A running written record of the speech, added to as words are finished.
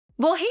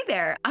Well, hey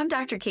there, I'm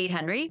Dr. Kate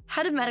Henry,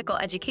 Head of Medical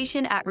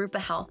Education at Rupa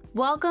Health.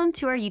 Welcome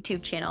to our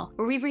YouTube channel,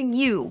 where we bring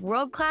you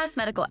world-class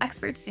medical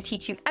experts to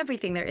teach you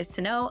everything there is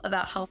to know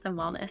about health and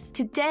wellness.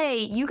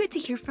 Today, you get to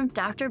hear from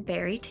Dr.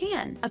 Barrie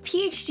Tan, a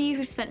PhD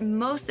who spent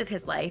most of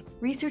his life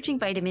researching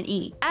vitamin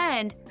E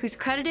and who's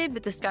credited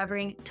with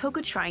discovering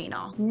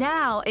tocotrienol.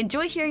 Now,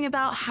 enjoy hearing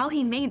about how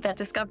he made that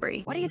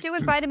discovery. What do you do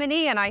with vitamin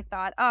E? And I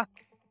thought, oh,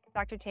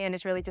 Dr. Tan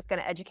is really just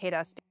going to educate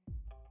us.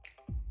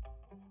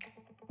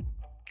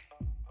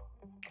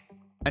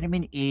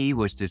 Vitamin E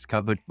was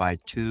discovered by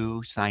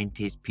two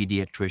scientist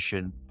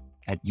pediatricians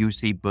at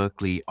UC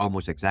Berkeley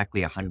almost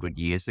exactly 100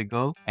 years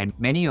ago. And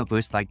many of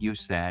us, like you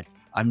said,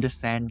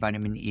 understand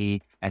vitamin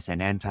E as an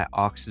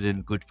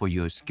antioxidant, good for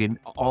your skin.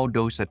 All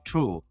those are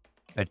true.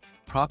 But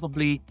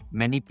probably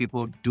many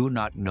people do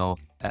not know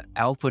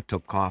alpha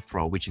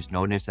tocopherol, which is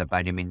known as a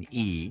vitamin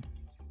E,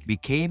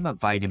 became a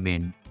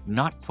vitamin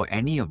not for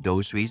any of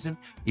those reasons.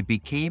 It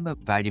became a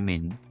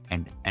vitamin,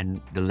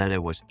 and the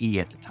letter was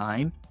E at the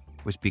time,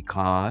 was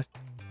because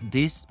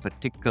this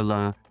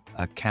particular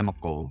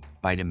chemical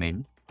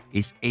vitamin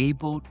is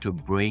able to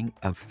bring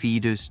a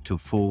fetus to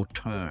full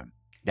term.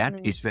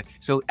 That is very,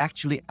 so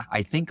actually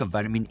I think of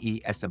vitamin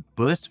E as a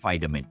burst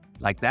vitamin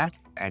like that,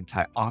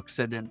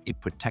 antioxidant. It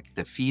protects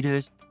the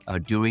fetus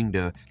during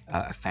the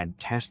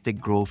fantastic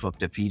growth of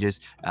the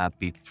fetus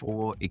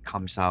before it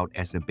comes out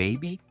as a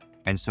baby.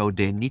 And so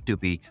there need to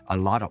be a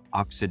lot of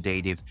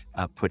oxidative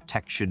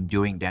protection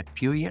during that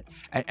period.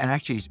 And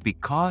actually it's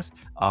because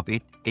of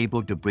it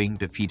able to bring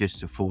the fetus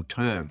to full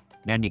term.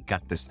 Then it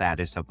got the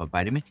status of a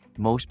vitamin.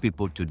 Most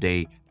people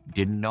today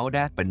didn't know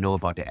that, but know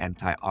about the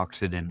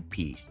antioxidant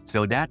piece.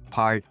 So that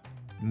part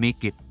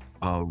make it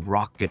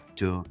rocket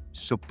to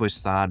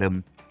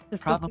superstardom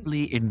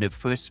probably in the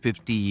first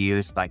 50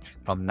 years, like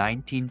from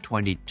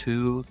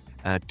 1922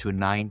 to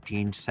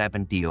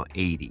 1970 or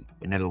 80.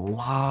 And then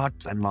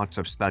lots and lots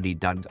of study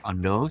done on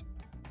those.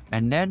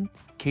 And then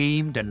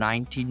came the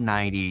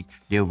 1990s.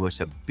 There was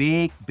a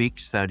big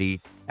study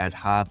at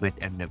Harvard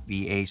and the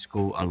VA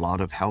school. A lot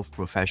of health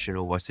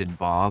professional was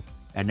involved.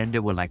 And then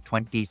there were like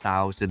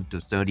 20,000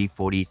 to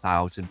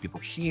 40,000 people.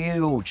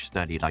 Huge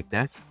study like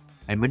that.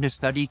 And when the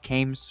study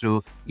came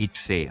through, it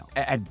failed.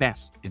 At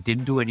best, it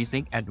didn't do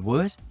anything. At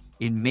worst,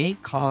 it may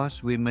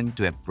cause women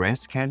to have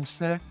breast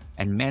cancer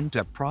and men to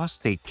have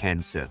prostate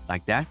cancer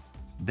like that.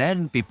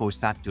 Then people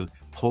start to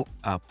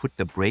put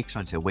the brakes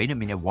on and say, wait a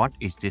minute, what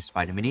is this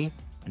vitamin E?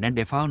 And then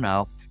they found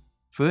out,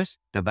 first,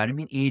 the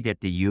vitamin E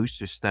that they used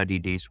to study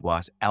this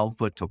was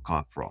alpha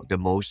tocopherol, the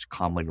most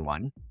common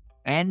one.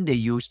 And they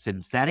used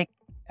synthetic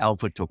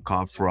alpha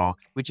tocopherol,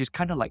 which is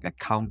kind of like a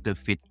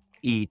counterfeit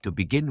E to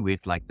begin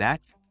with like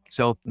that.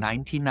 So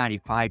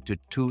 1995 to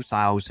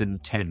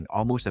 2010,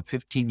 almost a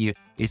 15 year,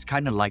 is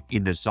kind of like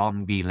in the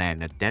zombie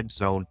land, a dead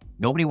zone.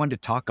 Nobody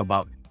wanted to talk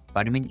about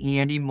vitamin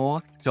E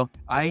anymore. So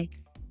I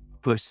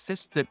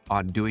persisted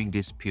on doing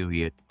this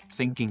period,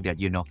 thinking that,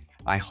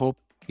 I hope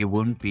it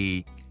won't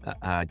be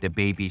the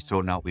baby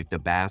thrown out with the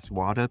bath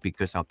water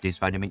because of this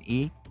vitamin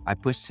E. I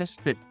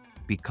persisted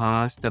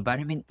because the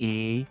vitamin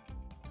E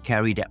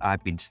carrier that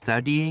I've been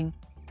studying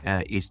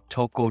is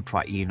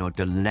tocotrienol,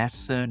 the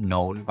lesser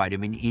known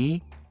vitamin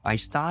E. I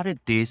started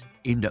this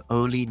in the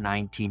early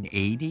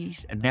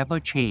 1980s and never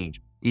changed.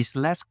 It's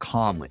less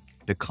common.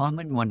 The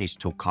common one is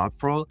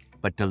tocopherol,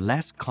 but the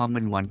less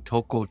common one,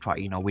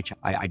 tocotrienol, which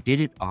I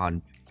did it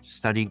on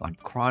studying on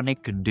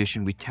chronic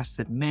condition. We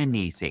tested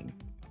many things.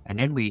 And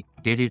then we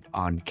did it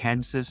on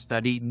cancer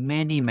study,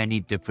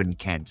 many different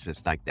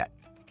cancers like that.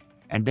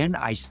 And then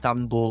I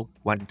stumbled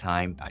one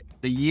time.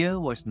 The year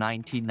was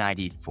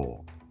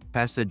 1994.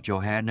 Professor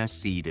Johanna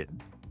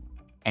Seedon.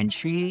 And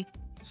she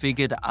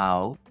figured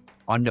out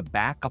on the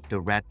back of the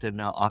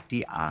retina of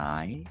the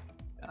eye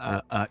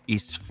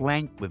is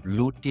flanked with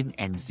lutein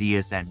and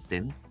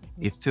zeaxanthin.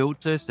 It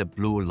filters the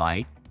blue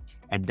light.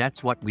 And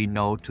that's what we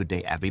know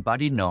today.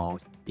 Everybody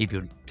knows if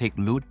you take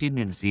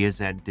lutein and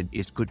zeaxanthin,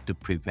 it's good to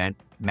prevent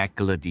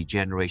macular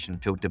degeneration,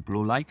 filter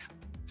blue light.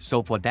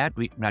 So for that,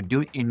 in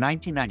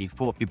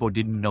 1994, people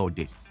didn't know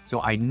this.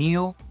 So I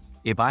knew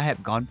if I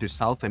had gone to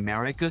South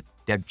America,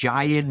 that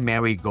giant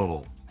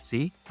marigold.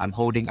 See, I'm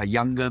holding a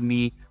younger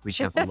me, which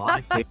have a lot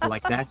of people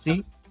like that.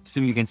 See, so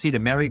you can see the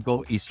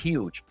marigold is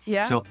huge.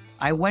 Yeah. So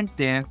I went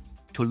there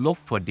to look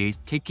for this,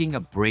 taking a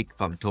break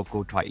from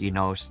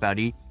tocotrienol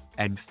study,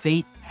 and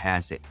fate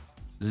has it.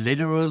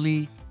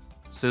 Literally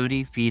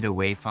 30 feet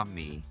away from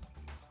me,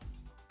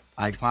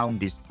 I found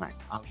this plant.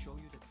 I'll show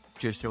you the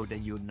picture so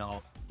that you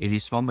know it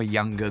is from a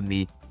younger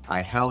me.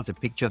 I held a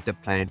picture of the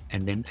plant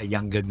and then a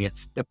younger me.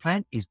 The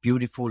plant is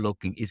beautiful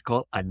looking. It's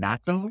called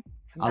Annatto.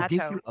 I'll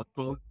give you a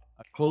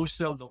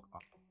closer look.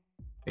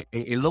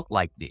 It looked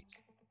like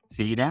this.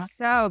 See that?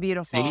 So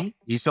beautiful. See?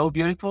 It's so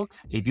beautiful.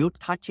 If you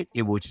touch it,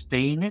 it would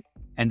stain it.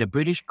 And the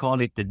British call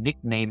it the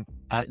nicknaming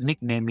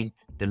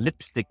the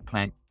lipstick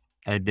plant.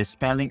 The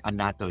spelling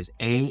Annatto is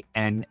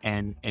Annatto.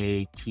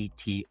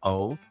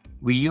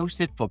 We use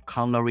it for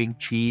coloring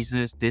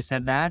cheeses, this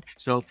and that.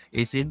 So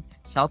it's in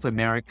South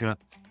America.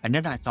 And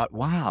then I thought,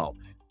 wow,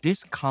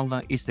 this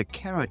color is the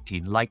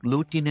keratin, like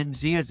lutein and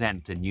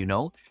zeaxanthin, you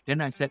know?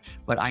 Then I said,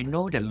 but I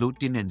know that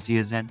lutein and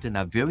zeaxanthin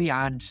are very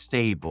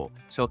unstable.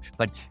 So,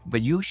 but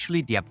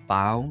usually they are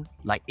bound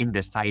like in the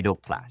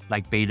cytoplasm,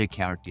 like beta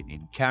carotene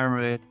in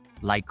carrot,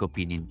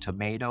 lycopene in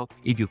tomato.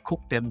 If you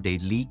cook them, they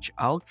leach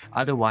out.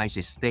 Otherwise,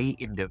 they stay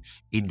in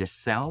the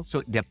cell,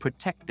 so they're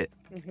protected.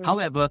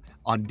 However,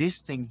 on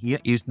this thing here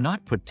is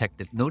not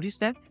protected. Notice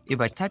that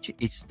if I touch it,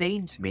 it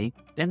stains me.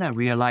 Then I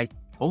realize,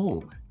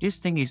 oh, this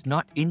thing is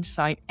not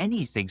inside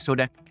anything. So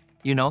that,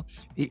 you know,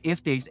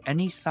 if there's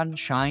any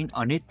sunshine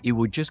on it, it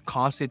would just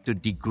cause it to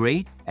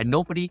degrade and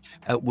nobody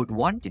would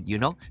want it, you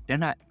know.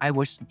 Then I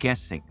was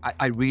guessing.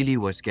 I really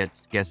was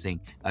guessing,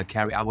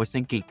 Carrie. I was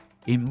thinking,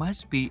 it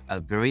must be a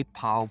very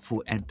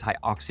powerful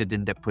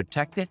antioxidant that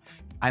protects it.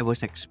 I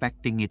was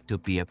expecting it to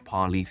be a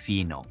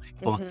polyphenol.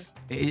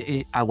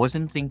 I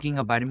wasn't thinking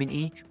of vitamin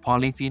E,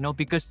 polyphenol,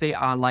 because they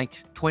are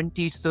like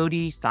 20,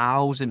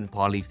 30,000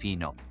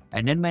 polyphenol.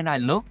 And then when I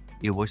looked,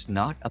 it was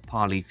not a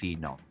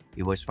polyphenol.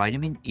 It was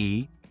vitamin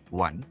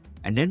E1.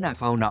 And then I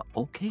found out,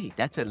 okay,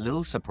 that's a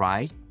little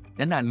surprise.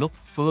 Then I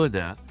looked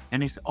further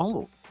and it's,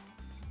 oh,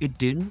 it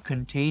didn't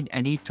contain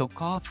any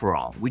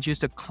tocopherol, which is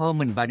the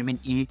common vitamin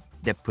E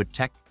that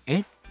protect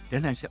it.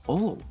 Then I said,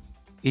 oh,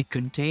 it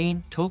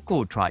contained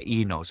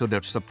tocotrienol. So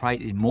the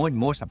surprise is more and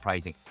more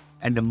surprising.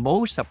 And the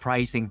most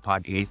surprising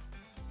part is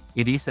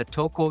it is a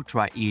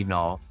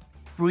tocotrienol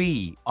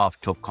free of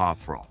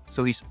tocopherol.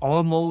 So it's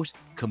almost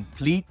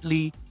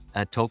completely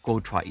a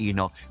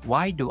tocotrienol.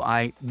 Why do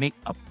I make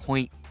a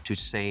point to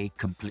say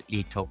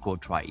completely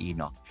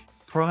tocotrienol?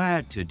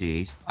 Prior to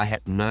this, I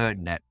had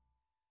learned that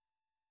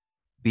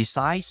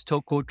besides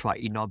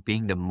tocotrienol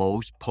being the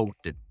most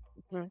potent,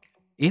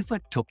 if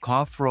a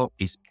tocopherol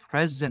is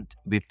present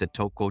with the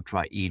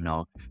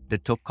tocotrienol, the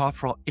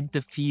tocopherol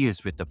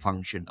interferes with the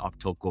function of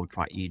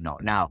tocotrienol.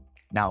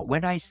 Now,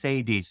 when I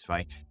say this,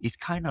 right, it's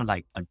kind of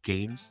like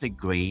against the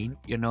grain,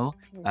 you know,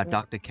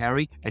 Dr.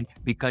 Carrie, and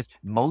because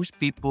most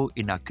people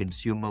in our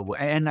consumer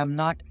world, and I'm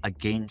not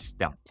against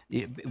them,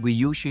 we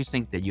usually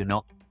think that, you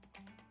know,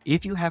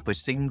 if you have a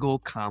single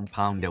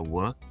compound that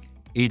works,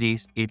 it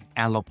is in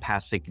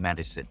allopathic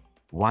medicine.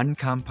 One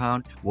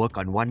compound work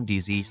on one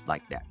disease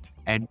like that.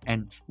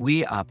 And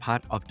we are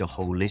part of the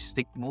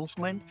holistic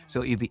movement.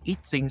 So if we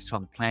eat things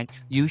from plant,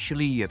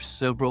 usually you have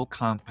several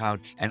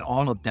compounds and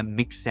all of them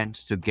make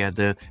sense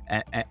together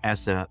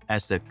as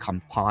a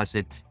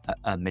composite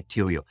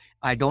material.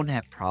 I don't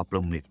have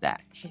problem with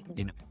that.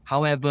 You know?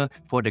 However,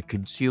 for the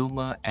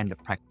consumer and the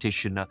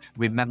practitioner,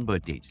 remember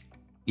this.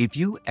 If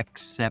you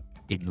accept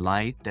in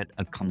life that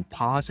a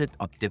composite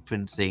of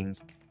different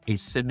things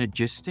is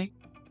synergistic,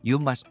 you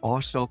must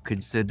also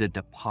consider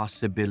the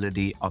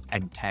possibility of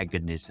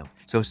antagonism.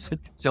 So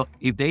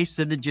if there's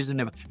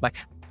synergism, but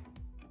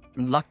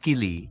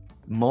luckily,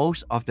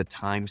 most of the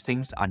time,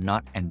 things are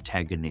not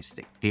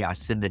antagonistic. They are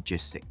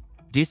synergistic.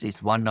 This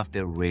is one of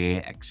the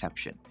rare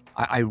exceptions.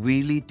 I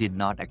really did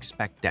not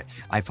expect that.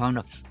 I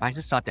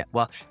just thought that,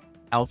 well,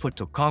 alpha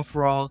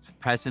tocopherol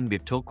present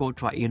with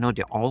tocotrienol,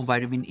 they're all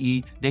vitamin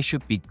E, they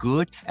should be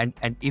good. And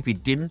if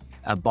it didn't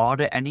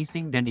bother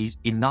anything, then it's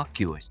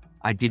innocuous.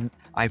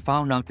 I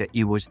found out that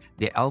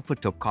the alpha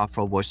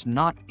tocopherol was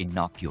not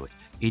innocuous.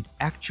 It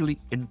actually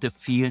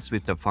interferes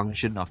with the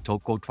function of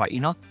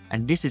tocotrienol.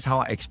 And this is how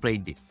I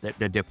explain this.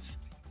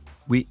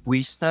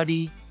 We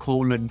study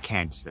colon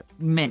cancer,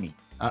 many,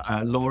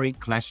 lowering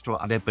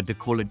cholesterol, but the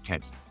colon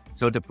cancer.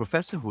 So the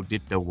professor who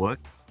did the work,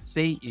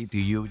 say if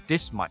you use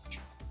this much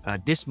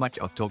of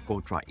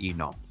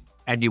tocotrienol,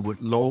 and it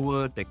would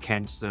lower the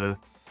cancer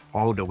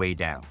all the way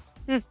down.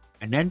 And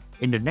then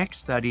in the next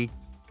study,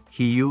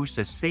 he used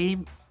the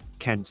same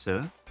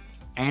cancer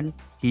and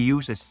he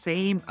used the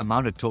same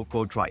amount of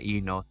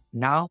tocotrienol.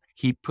 Now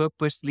he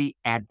purposely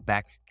add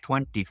back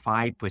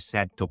 25%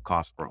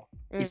 tocopherol.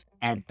 It's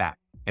add back.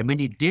 And when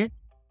he did,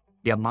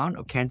 the amount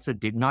of cancer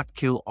did not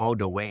kill all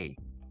the way.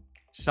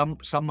 Some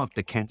of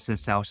the cancer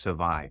cells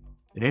survive.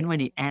 And then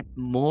when he add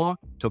more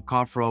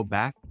tocopherol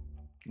back,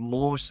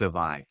 more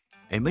survive.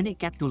 And when it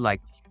get to like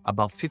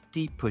about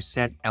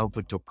 50%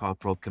 alpha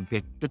tocopherol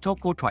compared, the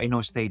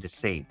tocotrienol stay the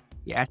same.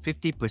 You add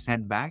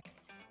 50% back,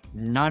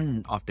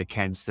 none of the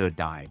cancer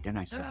died. Then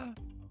I said,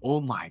 oh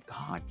my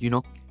God, you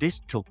know, this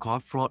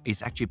tocopherol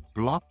is actually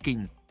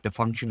blocking the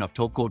function of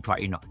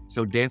tocotrienol.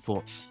 So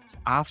therefore,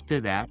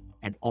 after that,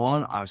 and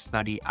all our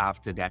study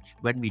after that,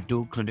 when we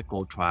do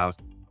clinical trials,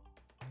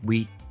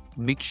 we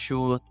make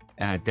sure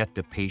that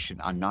the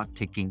patient are not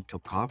taking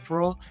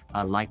tocopherol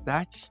like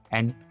that.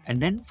 And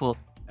then for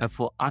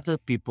other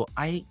people,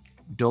 I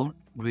don't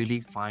really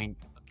find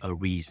a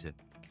reason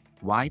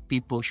why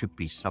people should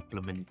be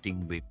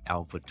supplementing with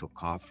alpha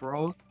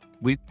tocopherol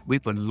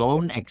with a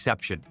lone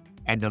exception.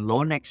 And the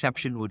lone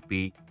exception would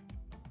be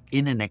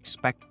in an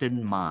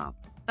expectant mom.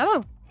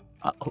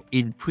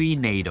 In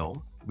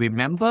prenatal.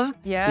 Remember?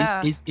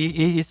 Yeah.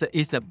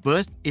 It's a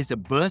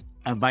burst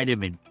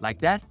vitamin like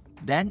that.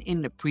 Then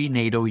in the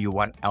prenatal, you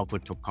want alpha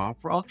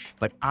tocopherol.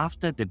 But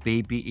after the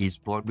baby is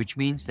born, which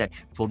means that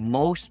for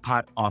most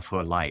part of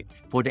her life,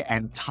 for the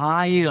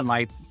entire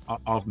life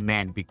of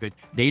men because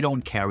they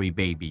don't carry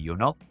baby,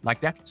 like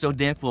that. So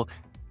therefore,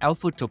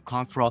 alpha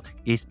tocopherol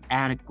is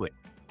adequate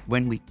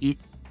when we eat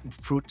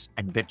fruits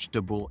and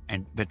vegetable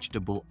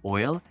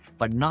oil,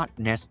 but not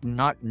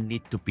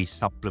need to be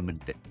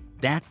supplemented.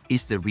 That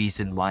is the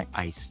reason why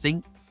I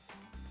think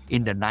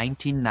in the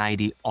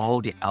 1990s,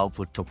 all the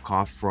alpha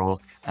tocopherol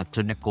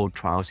clinical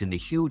trials, in the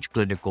huge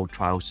clinical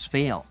trials,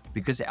 failed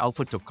because the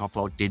alpha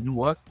tocopherol didn't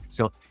work.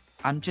 So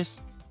I'm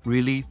just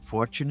really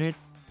fortunate,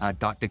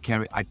 Dr.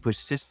 Carey. I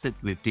persisted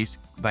with this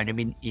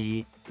vitamin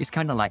E. It's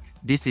kind of like,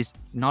 this is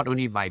not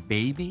only my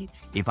baby.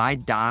 If I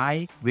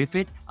die with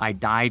it, I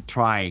die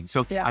trying.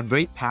 So I'm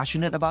very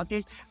passionate about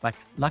this, but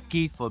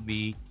lucky for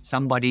me,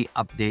 somebody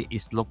up there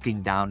is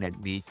looking down at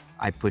me.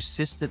 I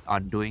persisted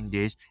on doing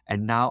this,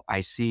 and now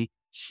I see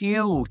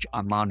huge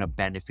amount of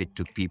benefit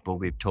to people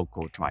with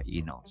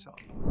tocotrienol. So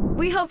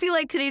we hope you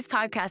liked today's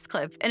podcast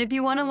clip. And if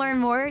you want to learn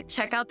more,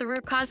 check out the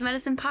Root Cause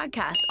Medicine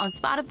podcast on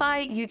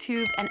Spotify,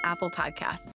 YouTube, and Apple Podcasts.